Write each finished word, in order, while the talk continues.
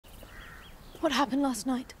What happened last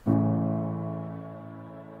night?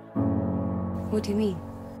 What do you mean?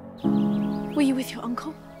 Were you with your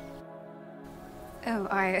uncle? Oh,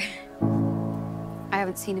 I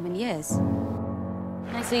haven't seen him in years.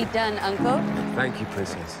 Nicely done, Uncle. Thank you,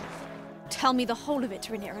 Princess. Tell me the whole of it,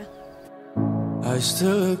 Rhaenyra. I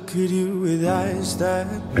still look at you with eyes that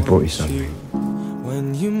I brought you something.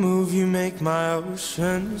 When you move, you make my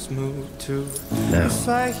oceans move too. Now, if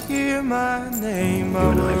I hear my name, you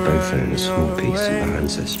and I both own a small piece of our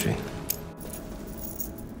ancestry.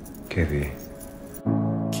 Give you.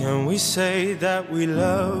 Can we say that we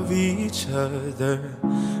love each other?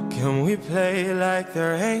 Can we play like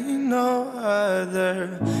there ain't no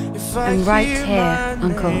other? If I I'm right hear here, my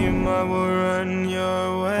Uncle. name, I will run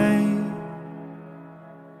your way.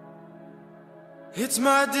 It's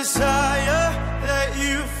my desire that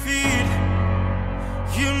you feed.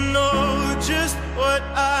 You know just what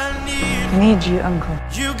I need. I need you, Uncle.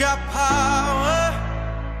 You got power,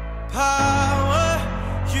 power.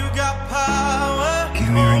 You got power. Give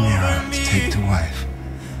me Rhaenyra to take to wife.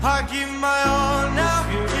 I give my all now,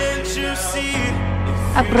 can't you see?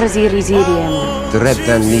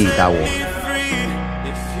 Drepten ni dało.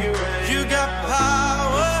 You got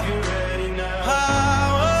power,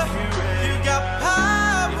 power. You got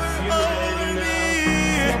power over me.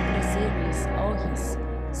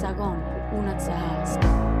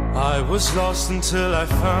 I was lost until I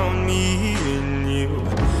found me in you.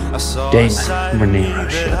 I saw Daemon and Rhaenyra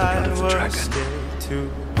share the blood of the dragon.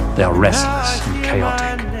 They are restless and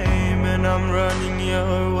chaotic. And I'm running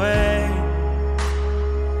your way.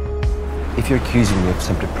 If you're accusing me of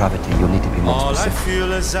some depravity, you'll need to be more All I specific.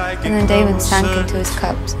 feel as I get And then Daemon sank closer into his to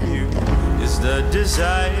cups and you is the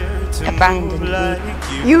desire to abandoned move me. like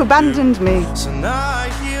You abandoned me. So now I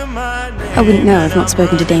hear my name. I wouldn't know, I've not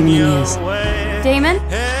spoken to Daemon in years. Daemon?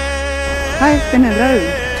 I've been alone.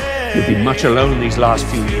 You've been much alone these last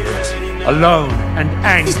few years. Alone and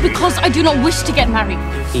angry. It's because I do not wish to get married.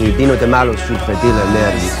 You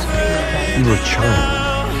were a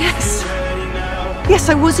child. Yes. Yes,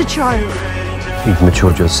 I was a child. You've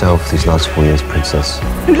matured yourself these last 4 years, Princess.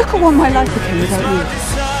 And look at what my life became without you.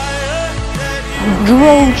 A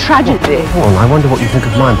droll tragedy. Well, I wonder what you think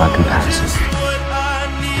of mine by comparison.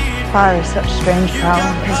 Fire is such strange power.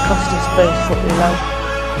 It has cost us both what we love.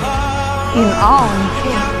 In awe and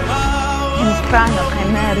fear. In prana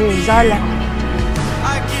zala.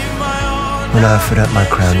 When I offered up my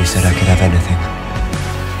crown, you said I could have anything.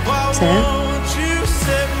 So?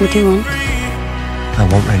 What do you want? I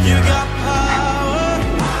want Rhaenyra.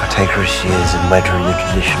 I take her as she is and wed her in the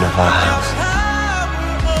tradition of our house. And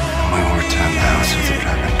we will return the house of the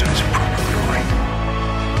dragon to its proper glory.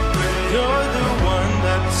 You're the one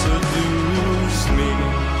that seduced me.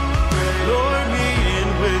 Lure me in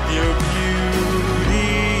with your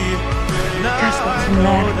beauty. Now I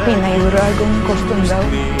know that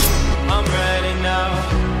I'm ready now.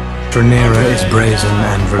 Rhaenyra is brazen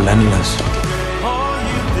and relentless. All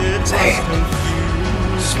you did was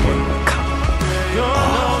confuse me. You're no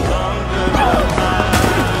longer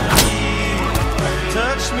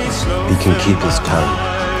touch me slowly. He can keep his tongue.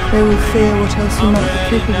 They will fear what else you might be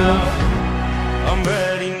capable of.